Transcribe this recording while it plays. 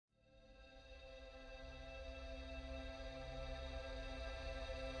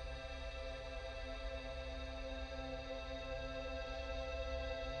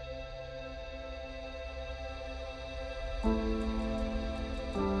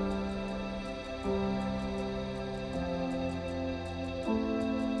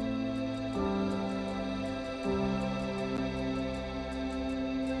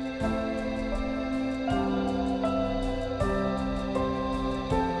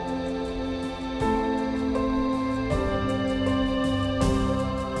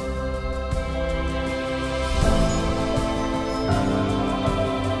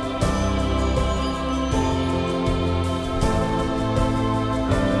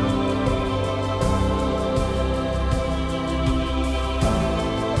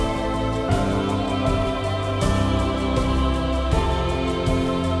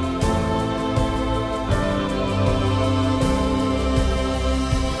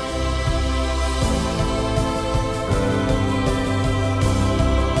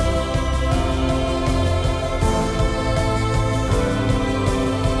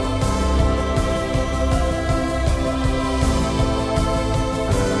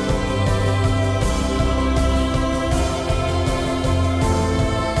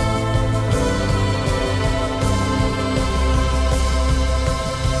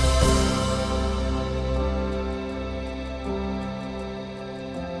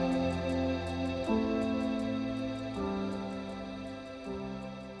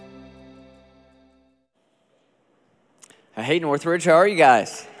Hey, Northridge, how are you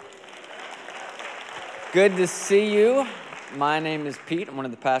guys? Good to see you. My name is Pete. I'm one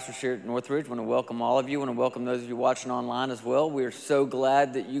of the pastors here at Northridge. I want to welcome all of you. I want to welcome those of you watching online as well. We are so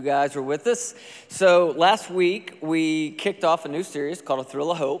glad that you guys are with us. So last week, we kicked off a new series called A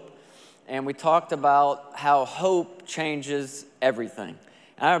Thrill of Hope, and we talked about how hope changes everything.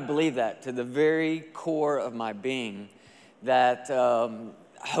 And I believe that to the very core of my being, that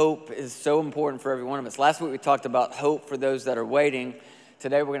hope is so important for every one of us. Last week we talked about hope for those that are waiting.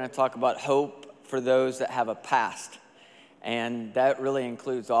 Today we're going to talk about hope for those that have a past. And that really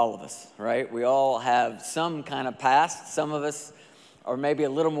includes all of us, right? We all have some kind of past. Some of us are maybe a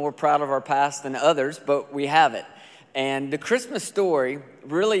little more proud of our past than others, but we have it. And the Christmas story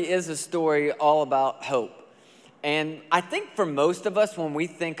really is a story all about hope. And I think for most of us, when we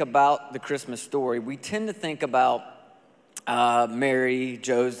think about the Christmas story, we tend to think about Mary,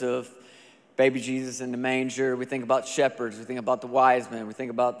 Joseph, baby Jesus in the manger. We think about shepherds. We think about the wise men. We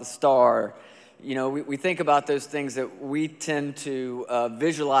think about the star. You know, we think about those things that we tend to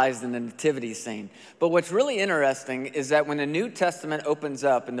visualize in the nativity scene. But what's really interesting is that when the New Testament opens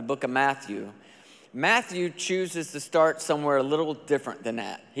up in the book of Matthew, Matthew chooses to start somewhere a little different than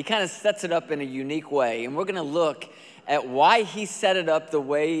that. He kind of sets it up in a unique way. And we're going to look at why he set it up the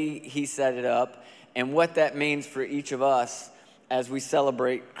way he set it up and what that means for each of us as we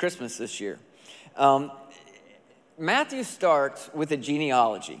celebrate Christmas this year. Matthew starts with a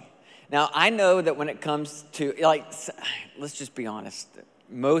genealogy. Now, I know that when it comes to, let's just be honest.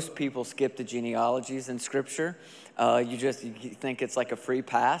 Most people skip the genealogies in Scripture. You think it's like a free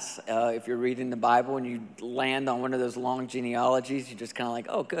pass. If you're reading the Bible and you land on one of those long genealogies, you're just kind of like,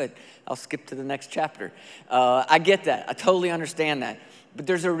 oh, good, I'll skip to the next chapter. I get that. I totally understand that. But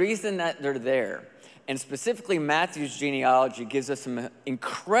there's a reason that they're there. And specifically, Matthew's genealogy gives us some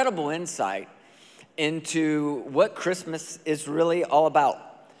incredible insight into what Christmas is really all about.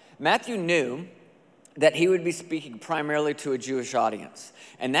 Matthew knew that he would be speaking primarily to a Jewish audience.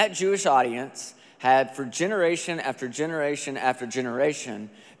 And that Jewish audience had, for generation after generation after generation,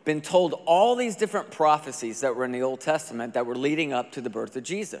 been told all these different prophecies that were in the Old Testament that were leading up to the birth of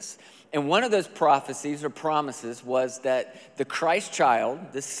Jesus. And one of those prophecies or promises was that the Christ child,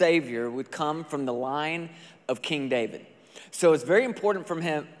 the Savior, would come from the line of King David. So it's very important from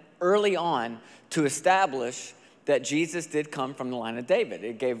him early on to establish that Jesus did come from the line of David.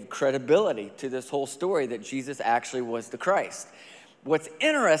 It gave credibility to this whole story that Jesus actually was the Christ. What's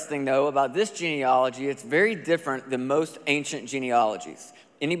interesting, though, about this genealogy, it's very different than most ancient genealogies.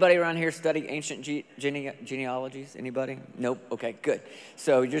 Anybody around here study ancient genealogies? Anybody? Nope? Okay, good.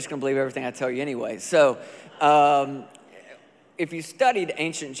 So you're just going to believe everything I tell you anyway. So if you studied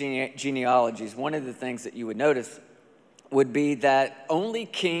ancient genealogies, one of the things that you would notice would be that only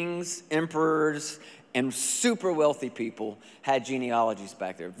kings, emperors, and super wealthy people had genealogies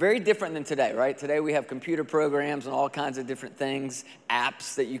back there. Very different than today, right? Today we have computer programs and all kinds of different things,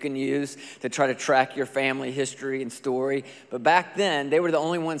 apps that you can use to try to track your family history and story. But back then, they were the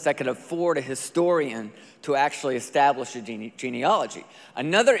only ones that could afford a historian to actually establish a genealogy.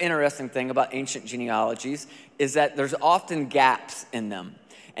 Another interesting thing about ancient genealogies is that there's often gaps in them.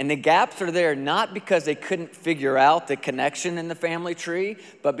 And the gaps are there not because they couldn't figure out the connection in the family tree,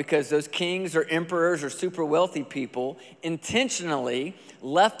 but because those kings or emperors or super wealthy people intentionally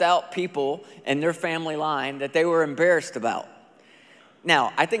left out people in their family line that they were embarrassed about.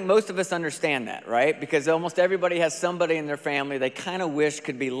 Now, I think most of us understand that, right? Because almost everybody has somebody in their family they kind of wish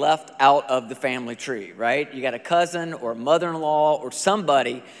could be left out of the family tree, right? You got a cousin or a mother-in-law or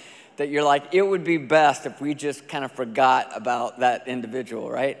somebody that you're like, it would be best if we just kind of forgot about that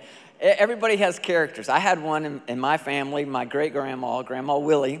individual, right? Everybody has characters. I had one in my family, my great-grandma, Grandma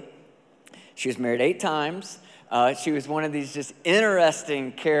Willie. She was married 8 times. She was one of these just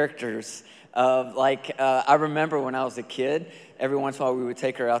interesting characters of I remember when I was a kid, every once in a while we would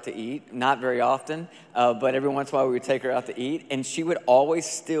take her out to eat. Not very often, but every once in a while we would take her out to eat. And she would always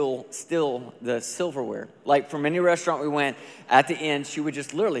steal the silverware. Like from any restaurant we went, at the end, she would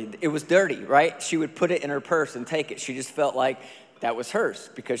just literally, it was dirty, right? She would put it in her purse and take it. She just felt like that was hers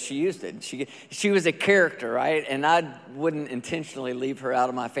because she used it. She was a character, right? And I wouldn't intentionally leave her out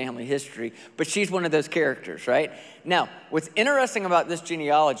of my family history, but she's one of those characters, right? Now, what's interesting about this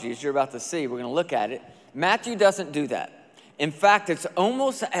genealogy, as you're about to see, we're going to look at it, Matthew doesn't do that. In fact, it's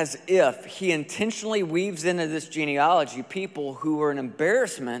almost as if he intentionally weaves into this genealogy people who were an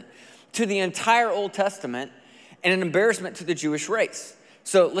embarrassment to the entire Old Testament and an embarrassment to the Jewish race.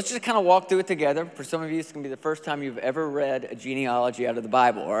 So let's just kind of walk through it together. For some of you, it's going to be the first time you've ever read a genealogy out of the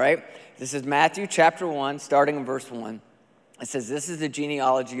Bible, all right? This is Matthew chapter 1, starting in verse 1. It says, this is the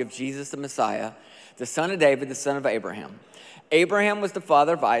genealogy of Jesus the Messiah, the son of David, the son of Abraham. Abraham was the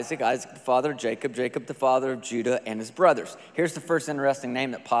father of Isaac, Isaac the father of Jacob, Jacob the father of Judah and his brothers. Here's the first interesting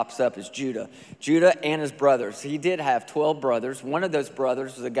name that pops up is Judah. Judah and his brothers. He did have 12 brothers. One of those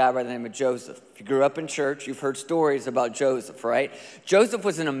brothers was a guy by the name of Joseph. If you grew up in church, you've heard stories about Joseph, right? Joseph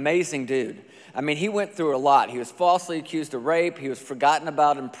was an amazing dude. I mean, he went through a lot. He was falsely accused of rape. He was forgotten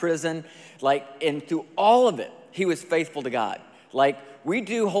about in prison. And through all of it, he was faithful to God. We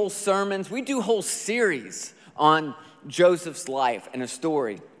do whole sermons, we do whole series on Joseph's life and his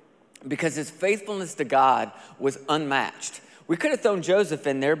story because his faithfulness to God was unmatched. We could have thrown Joseph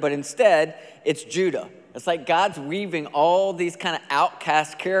in there, but instead it's Judah. It's like God's weaving all these kind of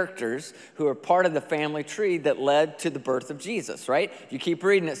outcast characters who are part of the family tree that led to the birth of Jesus, right? You keep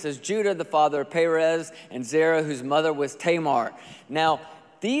reading, it says Judah, the father of Perez, and Zerah, whose mother was Tamar. Now,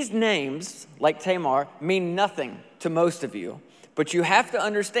 these names, like Tamar, mean nothing to most of you, but you have to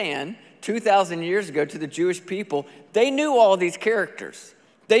understand 2,000 years ago to the Jewish people, they knew all these characters.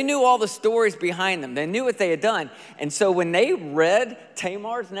 They knew all the stories behind them. They knew what they had done. And so when they read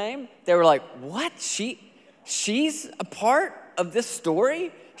Tamar's name, they were like, what? She's a part of this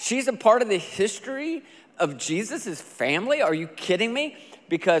story? She's a part of the history of Jesus' family? Are you kidding me?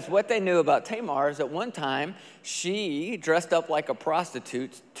 Because what they knew about Tamar is at one time, she dressed up like a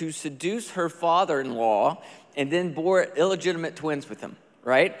prostitute to seduce her father-in-law and then bore illegitimate twins with him.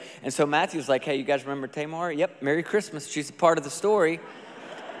 Right? And so Matthew's like, hey, you guys remember Tamar? Yep, Merry Christmas. She's a part of the story.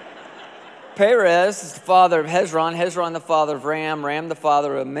 Perez is the father of Hezron, Hezron the father of Ram, Ram the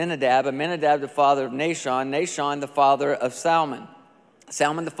father of Amminadab, Amminadab the father of Nahshon, Nahshon the father of Salmon,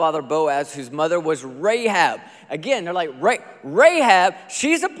 Salmon the father of Boaz, whose mother was Rahab. Again, they're like, Rahab,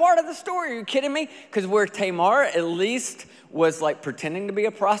 she's a part of the story. Are you kidding me? Because where Tamar at least was like pretending to be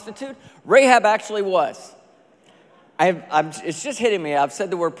a prostitute, Rahab actually was. It's just hitting me. I've said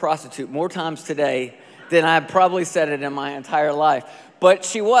the word prostitute more times today than I've probably said it in my entire life. But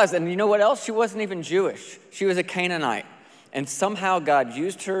she was, and you know what else? She wasn't even Jewish. She was a Canaanite. And somehow God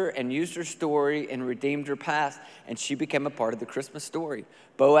used her and used her story and redeemed her past, and she became a part of the Christmas story.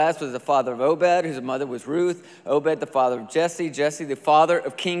 Boaz was the father of Obed, whose mother was Ruth. Obed, the father of Jesse. Jesse, the father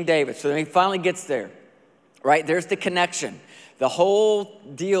of King David. So then he finally gets there, right? There's the connection. The whole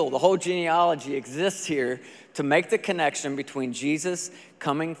deal, the whole genealogy exists here to make the connection between Jesus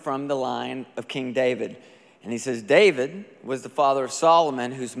coming from the line of King David. And he says, David was the father of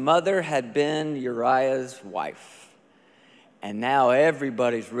Solomon, whose mother had been Uriah's wife. And now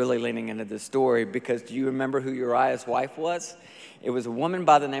everybody's really leaning into this story because do you remember who Uriah's wife was? It was a woman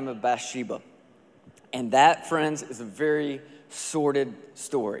by the name of Bathsheba. And that, friends, is a very sordid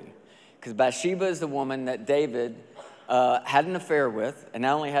story. Because Bathsheba is the woman that David had an affair with, and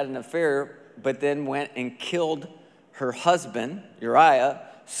not only had an affair, but then went and killed her husband, Uriah,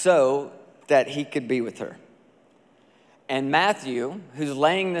 so that he could be with her. And Matthew, who's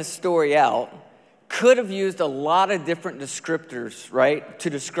laying this story out, could have used a lot of different descriptors, right, to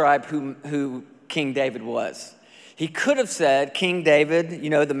describe who King David was. He could have said, King David, you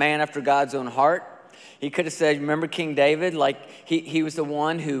know, the man after God's own heart. He could have said, remember King David? Like, he was the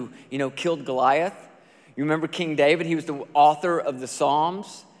one who, you know, killed Goliath. You remember King David? He was the author of the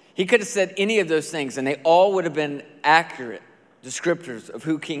Psalms. He could have said any of those things, and they all would have been accurate descriptors of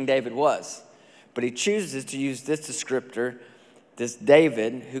who King David was. But he chooses to use this descriptor, this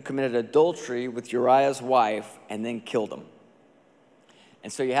David, who committed adultery with Uriah's wife and then killed him.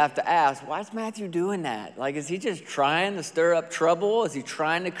 And so you have to ask, why is Matthew doing that? Like, is he just trying to stir up trouble? Is he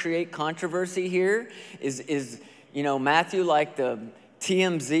trying to create controversy here? Is you know, Matthew like the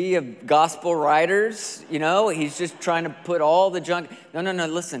TMZ of gospel writers? You know, he's just trying to put all the junk. No,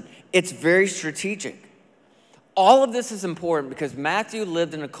 listen. It's very strategic. All of this is important because Matthew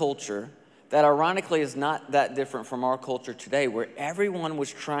lived in a culture that ironically is not that different from our culture today, where everyone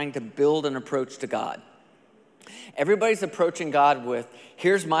was trying to build an approach to God. Everybody's approaching God with,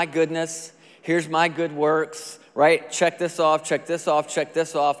 here's my goodness, here's my good works, right? Check this off, check this off, check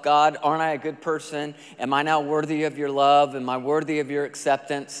this off. God, aren't I a good person? Am I now worthy of your love? Am I worthy of your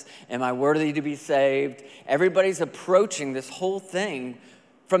acceptance? Am I worthy to be saved? Everybody's approaching this whole thing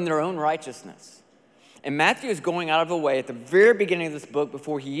from their own righteousness. And Matthew is going out of a way at the very beginning of this book,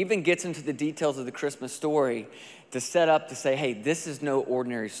 before he even gets into the details of the Christmas story, to set up to say, hey, this is no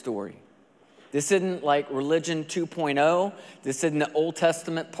ordinary story. This isn't like religion 2.0. This isn't the Old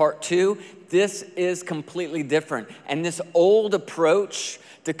Testament part 2. This is completely different. And this old approach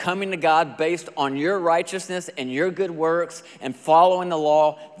to coming to God based on your righteousness and your good works and following the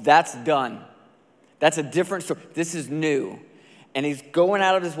law, that's done. That's a different story. This is new. And he's going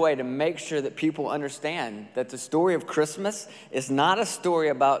out of his way to make sure that people understand that the story of Christmas is not a story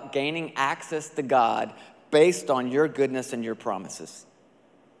about gaining access to God based on your goodness and your promises.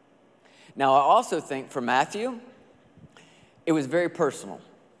 Now, I also think for Matthew, it was very personal.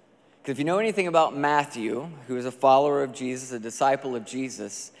 Because if you know anything about Matthew, who was a follower of Jesus, a disciple of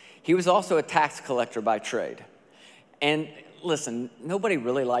Jesus, he was also a tax collector by trade. And listen, nobody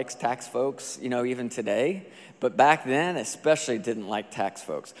really likes tax folks, even today. But back then, especially didn't like tax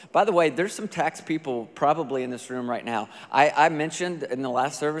folks. By the way, there's some tax people probably in this room right now. I mentioned in the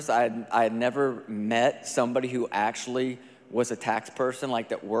last service, I had never met somebody who actually was a tax person, like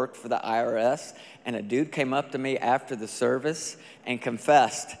that worked for the IRS. And a dude came up to me after the service and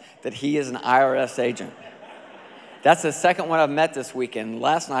confessed that he is an IRS agent. That's the second one I've met this weekend.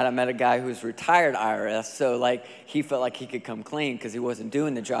 Last night I met a guy who's retired IRS, so he felt like he could come clean because he wasn't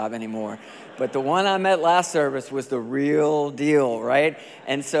doing the job anymore. But the one I met last service was the real deal, right?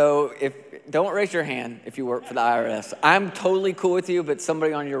 And so don't raise your hand if you work for the IRS. I'm totally cool with you, but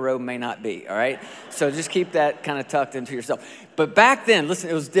somebody on your row may not be, all right? So just keep that kind of tucked into yourself. But back then,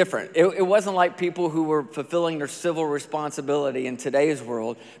 listen, it was different. It wasn't like people who were fulfilling their civil responsibility in today's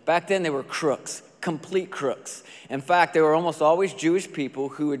world. Back then, they were crooks. Complete crooks. In fact, they were almost always Jewish people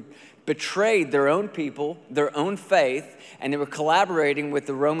who had betrayed their own people, their own faith, and they were collaborating with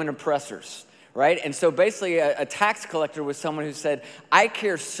the Roman oppressors, right? And so basically a tax collector was someone who said, I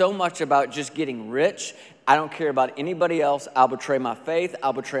care so much about just getting rich. I don't care about anybody else. I'll betray my faith.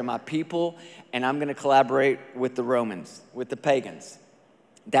 I'll betray my people. And I'm going to collaborate with the Romans, with the pagans.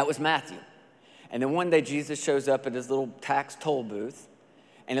 That was Matthew. And then one day Jesus shows up at his little tax toll booth.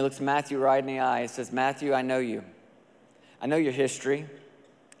 And he looks Matthew right in the eye and says, Matthew, I know you. I know your history.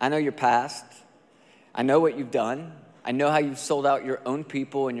 I know your past. I know what you've done. I know how you've sold out your own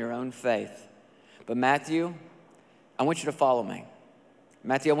people and your own faith. But Matthew, I want you to follow me.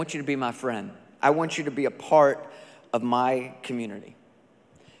 Matthew, I want you to be my friend. I want you to be a part of my community.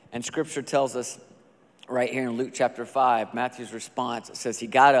 And Scripture tells us right here in Luke chapter 5, Matthew's response, it says he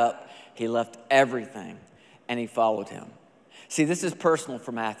got up, he left everything, and he followed him. See, this is personal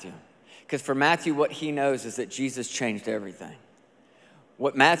for Matthew, because for Matthew, what he knows is that Jesus changed everything.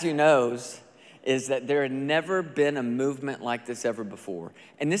 What Matthew knows is that there had never been a movement like this ever before.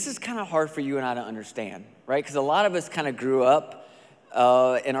 And this is kind of hard for you and I to understand, right? Because a lot of us kind of grew up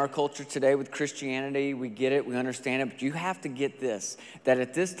in our culture today with Christianity. We get it, we understand it, but you have to get this, that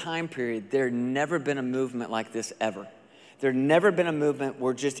at this time period, there had never been a movement like this ever. There had never been a movement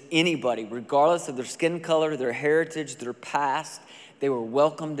where just anybody, regardless of their skin color, their heritage, their past, they were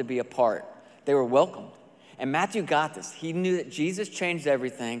welcome to be a part. They were welcomed. And Matthew got this. He knew that Jesus changed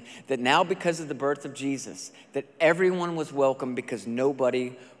everything, that now because of the birth of Jesus, that everyone was welcome because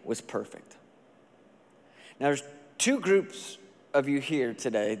nobody was perfect. Now there's two groups of you here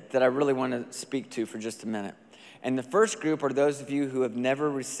today that I really want to speak to for just a minute. And the first group are those of you who have never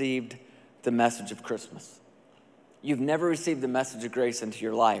received the message of Christmas. You've never received the message of grace into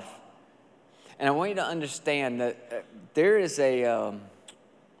your life. And I want you to understand that there's a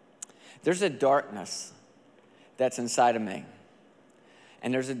darkness that's inside of me.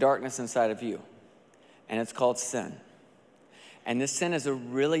 And there's a darkness inside of you. And it's called sin. And this sin is a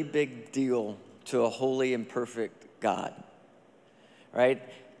really big deal to a holy and perfect God. Right?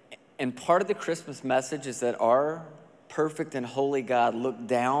 And part of the Christmas message is that our perfect and holy God looked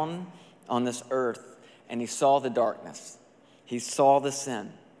down on this earth and he saw the darkness. He saw the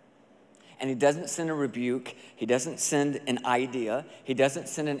sin. And he doesn't send a rebuke. He doesn't send an idea. He doesn't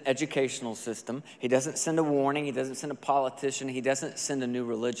send an educational system. He doesn't send a warning. He doesn't send a politician. He doesn't send a new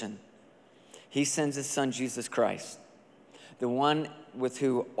religion. He sends his son, Jesus Christ, the one with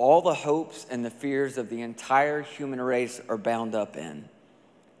who all the hopes and the fears of the entire human race are bound up in.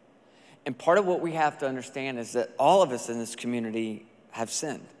 And part of what we have to understand is that all of us in this community have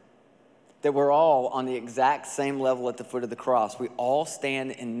sinned. That we're all on the exact same level at the foot of the cross. We all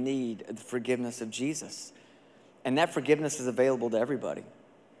stand in need of the forgiveness of Jesus. And that forgiveness is available to everybody.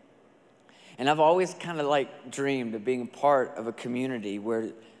 And I've always kind of dreamed of being a part of a community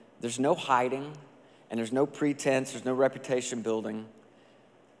where there's no hiding and there's no pretense, there's no reputation building,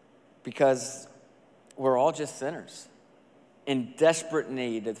 because we're all just sinners in desperate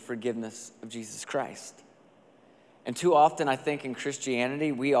need of the forgiveness of Jesus Christ. And too often, I think in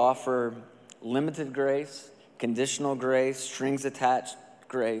Christianity, we offer limited grace, conditional grace, strings attached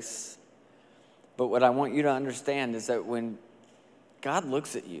grace. But what I want you to understand is that when God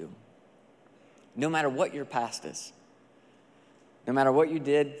looks at you, no matter what your past is, no matter what you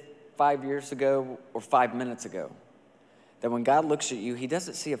did 5 years ago or 5 minutes ago, that when God looks at you, he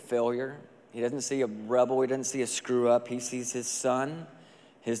doesn't see a failure. He doesn't see a rebel. He doesn't see a screw up. He sees his son,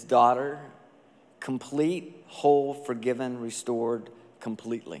 his daughter, complete, whole, forgiven, restored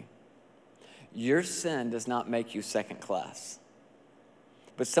completely. Your sin does not make you second class.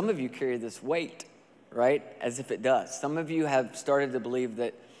 But some of you carry this weight, right? As if it does. Some of you have started to believe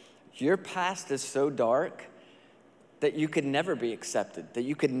that your past is so dark that you could never be accepted, that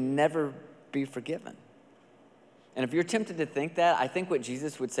you could never be forgiven. And if you're tempted to think that, I think what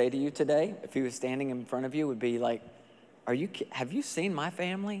Jesus would say to you today, if he was standing in front of you, would be like, have you seen my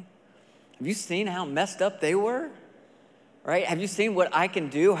family? Have you seen how messed up they were? Right? Have you seen what I can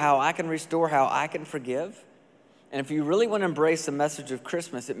do, how I can restore, how I can forgive? And if you really want to embrace the message of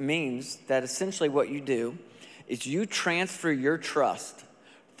Christmas, it means that essentially what you do is you transfer your trust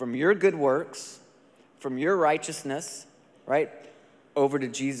from your good works, from your righteousness, right, over to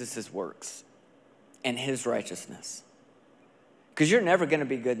Jesus' works and his righteousness. Because you're never going to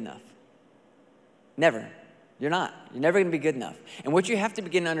be good enough. Never. You're not. You're never going to be good enough. And what you have to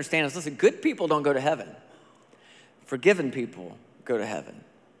begin to understand is, listen, good people don't go to heaven. Forgiven people go to heaven.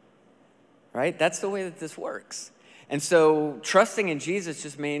 Right? That's the way that this works. And so trusting in Jesus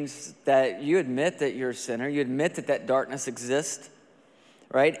just means that you admit that you're a sinner. You admit that that darkness exists,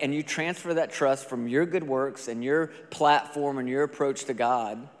 right? And you transfer that trust from your good works and your platform and your approach to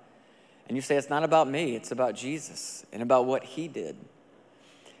God. And you say, it's not about me. It's about Jesus and about what he did.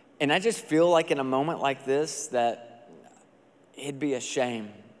 And I just feel like in a moment like this that it'd be a shame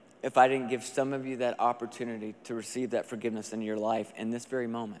if I didn't give some of you that opportunity to receive that forgiveness in your life in this very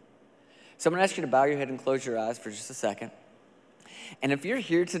moment. So I'm going to ask you to bow your head and close your eyes for just a second. And if you're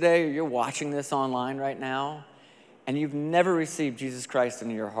here today or you're watching this online right now and you've never received Jesus Christ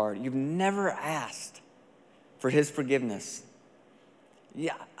into your heart, you've never asked for his forgiveness,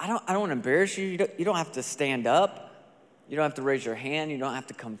 yeah, I don't want to embarrass you. You don't have to stand up. You don't have to raise your hand. You don't have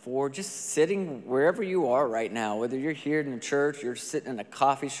to come forward. Just sitting wherever you are right now, whether you're here in the church, you're sitting in a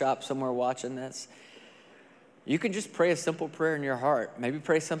coffee shop somewhere watching this, you can just pray a simple prayer in your heart. Maybe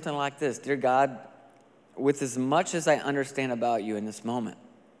pray something like this. Dear God, with as much as I understand about you in this moment,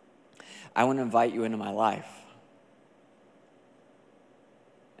 I want to invite you into my life.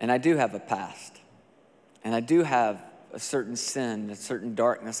 And I do have a past. And I do have a certain sin, a certain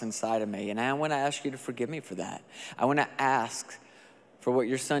darkness inside of me. And I want to ask you to forgive me for that. I want to ask for what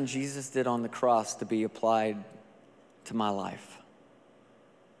your son Jesus did on the cross to be applied to my life.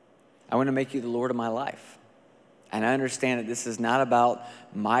 I want to make you the Lord of my life. And I understand that this is not about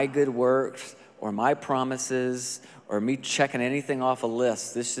my good works or my promises or me checking anything off a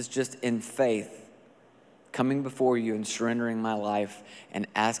list. This is just in faith, coming before you and surrendering my life and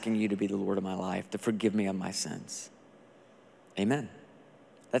asking you to be the Lord of my life, to forgive me of my sins. Amen.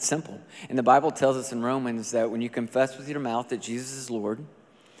 That's simple. And the Bible tells us in Romans that when you confess with your mouth that Jesus is Lord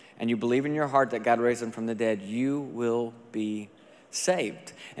and you believe in your heart that God raised him from the dead, you will be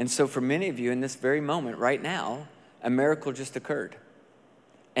saved. And so for many of you in this very moment right now, a miracle just occurred.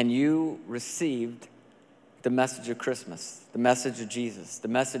 And you received the message of Christmas, the message of Jesus, the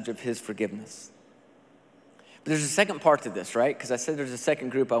message of his forgiveness. But there's a second part to this, right? Because I said there's a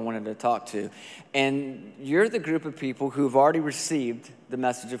second group I wanted to talk to. And you're the group of people who've already received the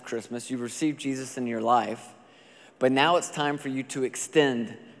message of Christmas. You've received Jesus in your life. But now it's time for you to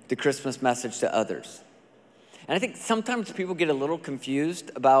extend the Christmas message to others. And I think sometimes people get a little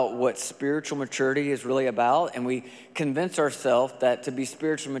confused about what spiritual maturity is really about. And we convince ourselves that to be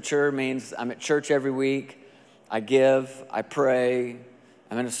spiritually mature means I'm at church every week, I give, I pray,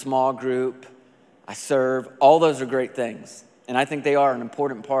 I'm in a small group, I serve. All those are great things. And I think they are an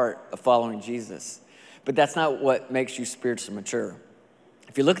important part of following Jesus. But that's not what makes you spiritually mature.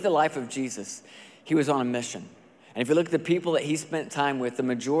 If you look at the life of Jesus, he was on a mission. And if you look at the people that he spent time with, the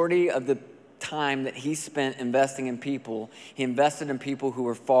majority of the time that he spent investing in people, he invested in people who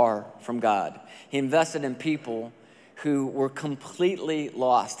were far from God. He invested in people who were completely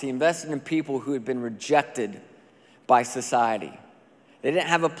lost. He invested in people who had been rejected by society. They didn't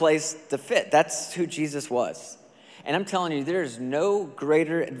have a place to fit. That's who Jesus was. And I'm telling you, there is no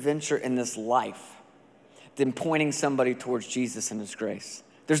greater adventure in this life than pointing somebody towards Jesus and his grace.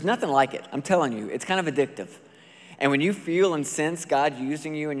 There's nothing like it. I'm telling you, it's kind of addictive. And when you feel and sense God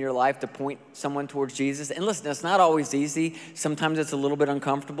using you in your life to point someone towards Jesus, and listen, it's not always easy. Sometimes it's a little bit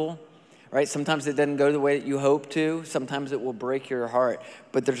uncomfortable, right? Sometimes it doesn't go the way that you hope to. Sometimes it will break your heart.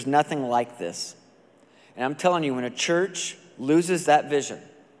 But there's nothing like this. And I'm telling you, when a church loses that vision,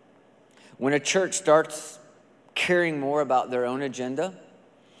 when a church starts caring more about their own agenda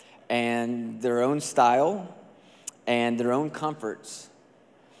and their own style and their own comforts,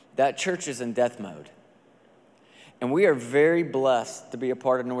 that church is in death mode. And we are very blessed to be a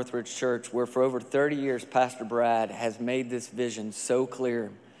part of Northridge Church, where for over 30 years, Pastor Brad has made this vision so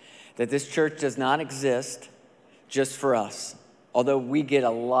clear that this church does not exist just for us. Although we get a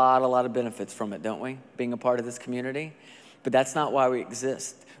lot of benefits from it, don't we? Being a part of this community. But that's not why we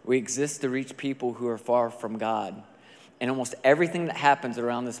exist. We exist to reach people who are far from God. And almost everything that happens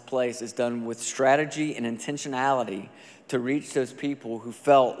around this place is done with strategy and intentionality to reach those people who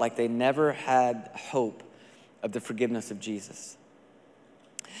felt like they never had hope of the forgiveness of Jesus.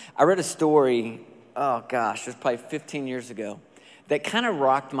 I read a story, it was probably 15 years ago, that kind of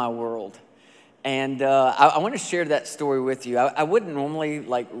rocked my world. And I want to share that story with you. I wouldn't normally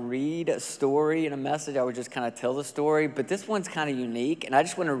read a story in a message. I would just kind of tell the story. But this one's kind of unique, and I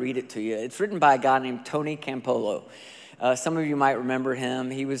just want to read it to you. It's written by a guy named Tony Campolo. Some of you might remember him.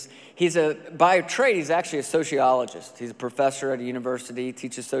 By trade, he's actually a sociologist. He's a professor at a university,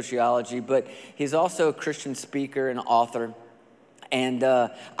 teaches sociology, but he's also a Christian speaker and author. And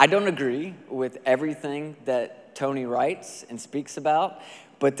I don't agree with everything that Tony writes and speaks about,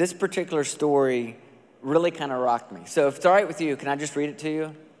 but this particular story really kind of rocked me. So if it's all right with you, can I just read it to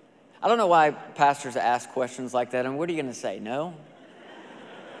you? I don't know why pastors ask questions like that. And what are you going to say? No?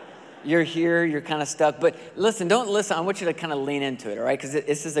 You're here, you're kind of stuck. But don't listen. I want you to kind of lean into it, all right? Because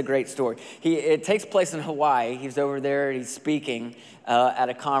this is a great story. It takes place in Hawaii. He's over there, he's speaking at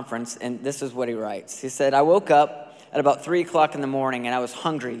a conference, and this is what he writes. He said, I woke up at about 3 o'clock in the morning, and I was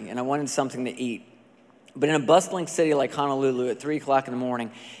hungry, and I wanted something to eat. But in a bustling city like Honolulu at 3 o'clock in the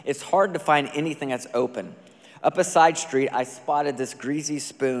morning, it's hard to find anything that's open. Up a side street, I spotted this greasy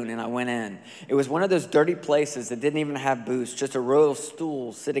spoon, and I went in. It was one of those dirty places that didn't even have booths, just a row of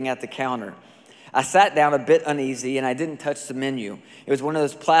stools sitting at the counter. I sat down a bit uneasy, and I didn't touch the menu. It was one of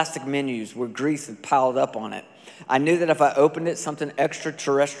those plastic menus where grease had piled up on it. I knew that if I opened it, something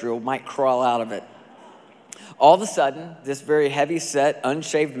extraterrestrial might crawl out of it. All of a sudden, this very heavy-set,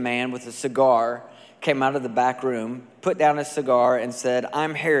 unshaved man with a cigar came out of the back room, put down his cigar, and said,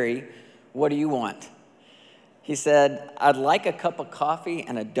 I'm Harry. What do you want? He said, I'd like a cup of coffee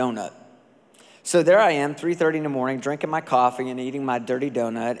and a donut. So there I am, 3:30 in the morning, drinking my coffee and eating my dirty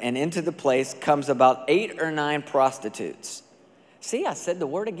donut, and into the place comes about 8 or 9 prostitutes. See, I said the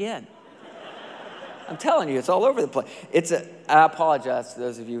word again. I'm telling you, it's all over the place. I apologize to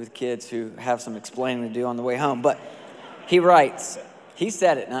those of you with kids who have some explaining to do on the way home, but he writes, he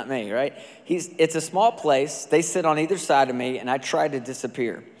said it, not me, right? It's a small place. They sit on either side of me, and I tried to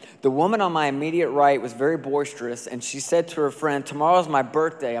disappear. The woman on my immediate right was very boisterous, and she said to her friend, tomorrow's my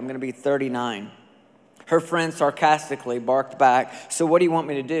birthday. I'm going to be 39. Her friend sarcastically barked back, so what do you want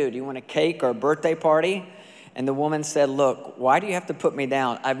me to do? Do you want a cake or a birthday party? And the woman said, look, why do you have to put me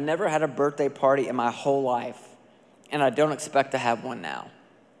down? I've never had a birthday party in my whole life, and I don't expect to have one now.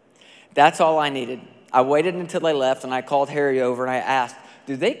 That's all I needed. I waited until they left, and I called Harry over, and I asked,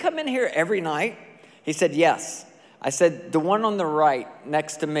 do they come in here every night? He said, yes. I said, the one on the right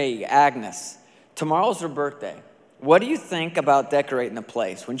next to me, Agnes, tomorrow's her birthday. What do you think about decorating the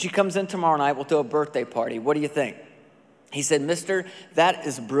place? When she comes in tomorrow night, we'll do a birthday party. What do you think? He said, mister, that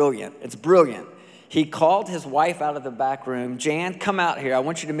is brilliant. It's brilliant. He called his wife out of the back room. Jan, come out here. I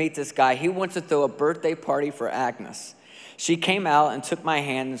want you to meet this guy. He wants to throw a birthday party for Agnes. She came out and took my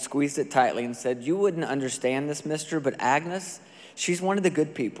hand and squeezed it tightly and said, you wouldn't understand this, mister, but Agnes, she's one of the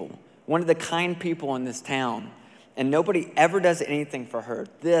good people, one of the kind people in this town. And nobody ever does anything for her.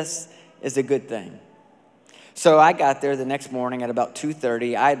 This is a good thing. So I got there the next morning at about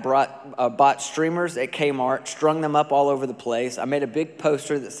 2:30. I had bought streamers at Kmart, strung them up all over the place. I made a big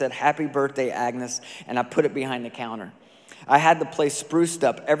poster that said, happy birthday, Agnes, and I put it behind the counter. I had the place spruced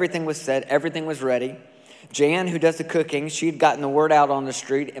up. Everything was set. Everything was ready. Jan, who does the cooking, she'd gotten the word out on the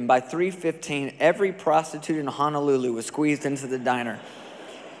street, and by 3:15, every prostitute in Honolulu was squeezed into the diner.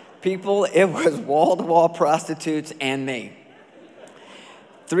 People, it was wall-to-wall prostitutes and me.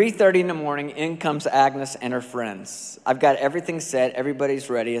 3:30 in the morning, in comes Agnes and her friends. I've got everything set. Everybody's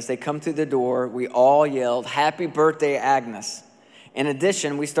ready. As they come through the door, we all yelled, happy birthday, Agnes. In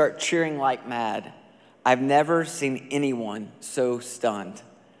addition, we start cheering like mad. I've never seen anyone so stunned.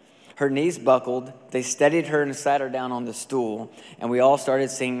 Her knees buckled. They steadied her and sat her down on the stool, and we all started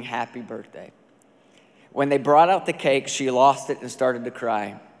singing happy birthday. When they brought out the cake, she lost it and started to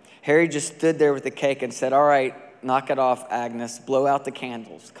cry. Harry just stood there with the cake and said, all right, knock it off, Agnes. Blow out the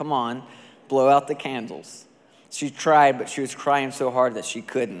candles. Come on, blow out the candles. She tried, but she was crying so hard that she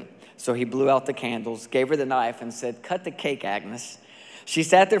couldn't. So he blew out the candles, gave her the knife, and said, cut the cake, Agnes. She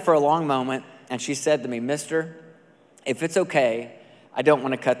sat there for a long moment, and she said to me, mister, if it's okay, I don't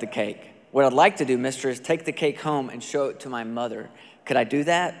want to cut the cake. What I'd like to do, mister, is take the cake home and show it to my mother. Could I do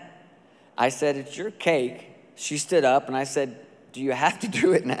that? I said, it's your cake. She stood up, and I said, do you have to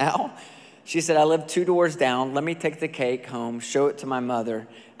do it now? She said, I live 2 doors down. Let me take the cake home, show it to my mother,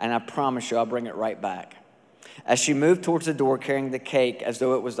 and I promise you I'll bring it right back. As she moved towards the door carrying the cake as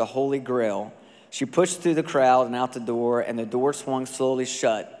though it was the Holy Grail, she pushed through the crowd and out the door, and the door swung slowly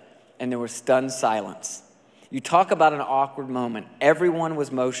shut, and there was stunned silence. You talk about an awkward moment. Everyone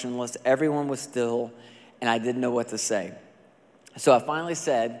was motionless, everyone was still, and I didn't know what to say. So I finally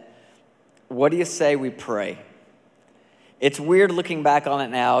said, what do you say we pray? It's weird looking back on it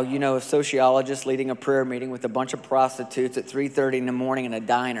now. You know, a sociologist leading a prayer meeting with a bunch of prostitutes at 3:30 in the morning in a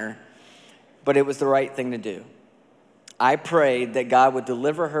diner, but it was the right thing to do. I prayed that God would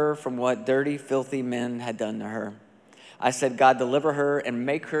deliver her from what dirty, filthy men had done to her. I said, God, deliver her and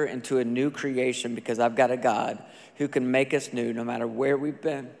make her into a new creation, because I've got a God who can make us new no matter where we've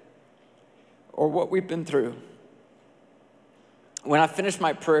been or what we've been through. When I finished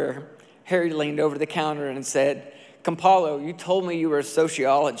my prayer, Harry leaned over the counter and said, Campolo, you told me you were a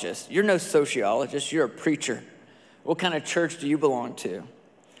sociologist. You're no sociologist, you're a preacher. What kind of church do you belong to?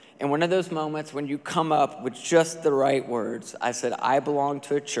 And one of those moments when you come up with just the right words, I said, I belong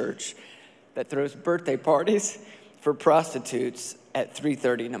to a church that throws birthday parties for prostitutes at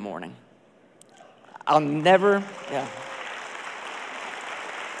 3:30 in the morning. I'll never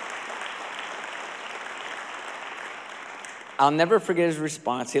forget his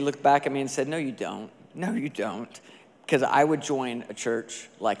response. He looked back at me and said, no, you don't. No, you don't. Because I would join a church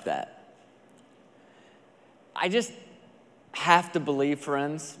like that. I just have to believe,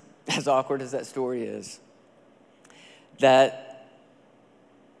 friends, as awkward as that story is, that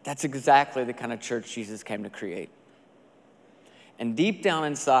that's exactly the kind of church Jesus came to create. And deep down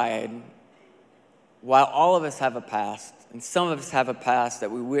inside, while all of us have a past, and some of us have a past that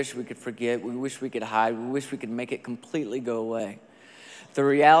we wish we could forget, we wish we could hide, we wish we could make it completely go away, the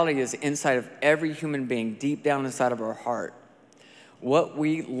reality is inside of every human being, deep down inside of our heart, what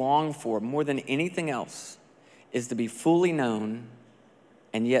we long for more than anything else is to be fully known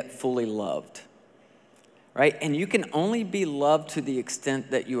and yet fully loved, right? And you can only be loved to the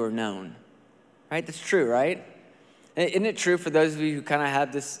extent that you are known, right? That's true, right? Isn't it true for those of you who kind of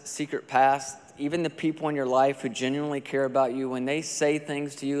have this secret past, even the people in your life who genuinely care about you, when they say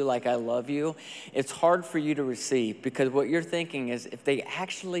things to you like, I love you, it's hard for you to receive, because what you're thinking is, if they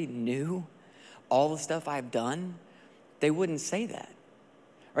actually knew all the stuff I've done, they wouldn't say that.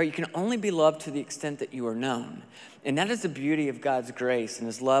 Right? You can only be loved to the extent that you are known. And that is the beauty of God's grace and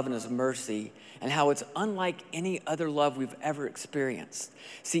his love and his mercy, and how it's unlike any other love we've ever experienced.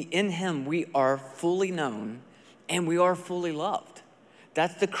 See, in him, we are fully known and we are fully loved.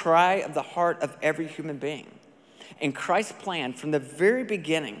 That's the cry of the heart of every human being. And Christ's plan from the very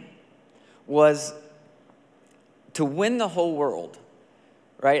beginning was to win the whole world,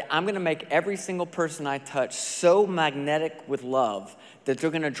 right? I'm going to make every single person I touch so magnetic with love that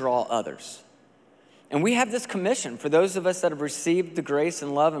they're going to draw others. And we have this commission for those of us that have received the grace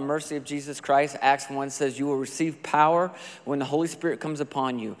and love and mercy of Jesus Christ. Acts 1 says, you will receive power when the Holy Spirit comes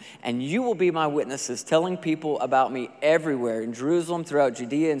upon you, and you will be my witnesses, telling people about me everywhere, in Jerusalem, throughout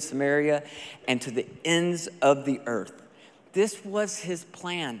Judea and Samaria, and to the ends of the earth. This was his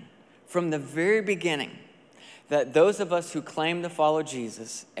plan from the very beginning, that those of us who claim to follow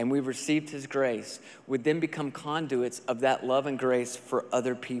Jesus and we've received his grace would then become conduits of that love and grace for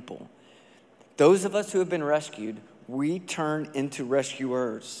other people. Those of us who have been rescued, we turn into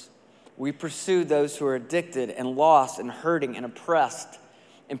rescuers. We pursue those who are addicted and lost and hurting and oppressed,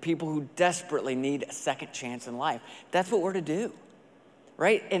 and people who desperately need a second chance in life. That's what we're to do,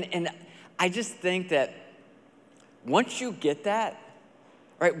 right? And I just think that once you get that,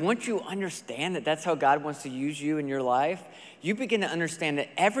 right, once you understand that that's how God wants to use you in your life, you begin to understand that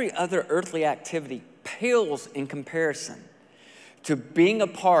every other earthly activity pales in comparison to being a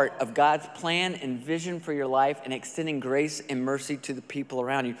part of God's plan and vision for your life and extending grace and mercy to the people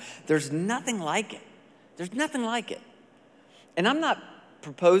around you. There's nothing like it. There's nothing like it. And I'm not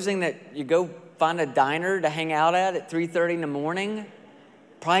proposing that you go find a diner to hang out at 3:30 in the morning.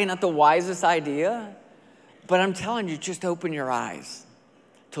 Probably not the wisest idea. But I'm telling you, just open your eyes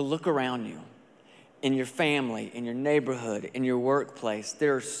to look around you, in your family, in your neighborhood, in your workplace.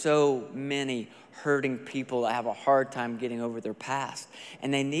 There are so many hurting people that have a hard time getting over their past.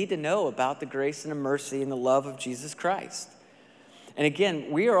 And they need to know about the grace and the mercy and the love of Jesus Christ. And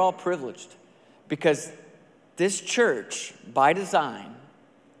again, we are all privileged because this church, by design,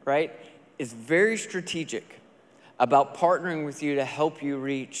 right, is very strategic about partnering with you to help you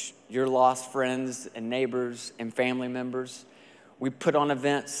reach your lost friends and neighbors and family members. We put on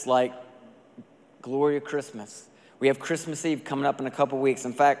events like Gloria Christmas. We have Christmas Eve coming up in a couple weeks.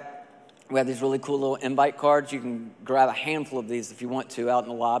 In fact, We have these really cool little invite cards. You can grab a handful of these if you want to out in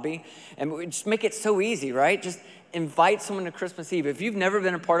the lobby. And we just make it so easy, right? Just invite someone to Christmas Eve. If you've never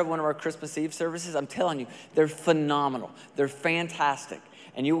been a part of one of our Christmas Eve services, I'm telling you, they're phenomenal. They're fantastic.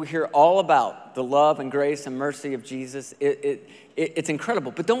 And you will hear all about the love and grace and mercy of Jesus. It's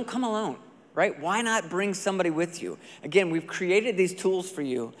incredible. But don't come alone, right? Why not bring somebody with you? Again, we've created these tools for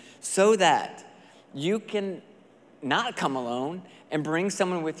you so that you can not come alone and bring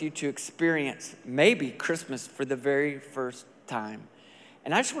someone with you to experience maybe Christmas for the very first time.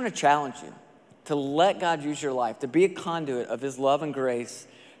 And I just want to challenge you to let God use your life, to be a conduit of his love and grace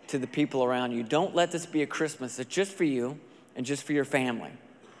to the people around you. Don't let this be a Christmas that's just for you and just for your family,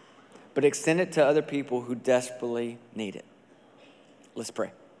 but extend it to other people who desperately need it. Let's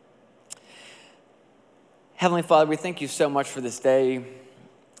pray. Heavenly Father, we thank you so much for this day.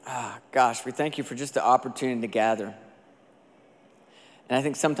 We thank you for just the opportunity to gather. And I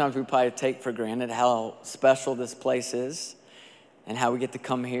think sometimes we probably take for granted how special this place is and how we get to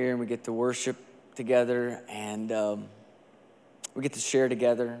come here and we get to worship together and we get to share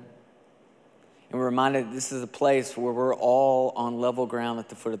together. And we're reminded that this is a place where we're all on level ground at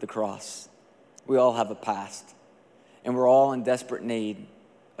the foot of the cross. We all have a past. And we're all in desperate need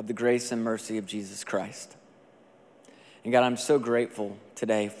of the grace and mercy of Jesus Christ. And God, I'm so grateful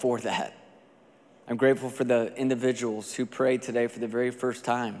today for that. I'm grateful for the individuals who prayed today for the very first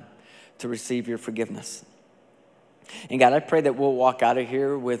time to receive your forgiveness. And God, I pray that we'll walk out of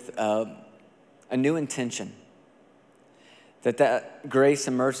here with a new intention. That grace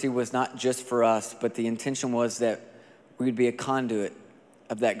and mercy was not just for us, but the intention was that we'd be a conduit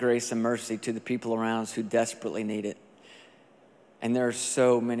of that grace and mercy to the people around us who desperately need it. And there are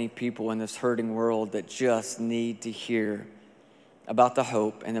so many people in this hurting world that just need to hear about the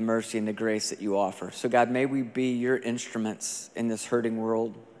hope and the mercy and the grace that you offer. So God, may we be your instruments in this hurting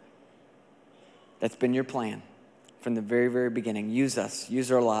world. That's been your plan from the very, very beginning. Use us,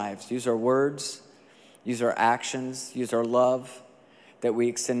 use our lives, use our words, use our actions, use our love that we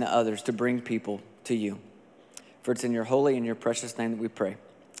extend to others to bring people to you. For it's in your holy and your precious name that we pray.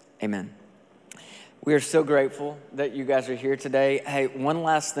 Amen. We are so grateful that you guys are here today. Hey, one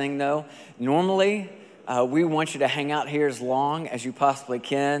last thing though. Normally, we want you to hang out here as long as you possibly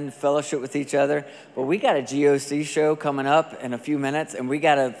can, fellowship with each other. But we got a GOC show coming up in a few minutes, and we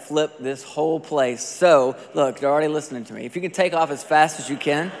got to flip this whole place. So, look, they're already listening to me. If you can take off as fast as you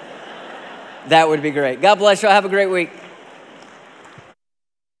can, that would be great. God bless you. Have a great week.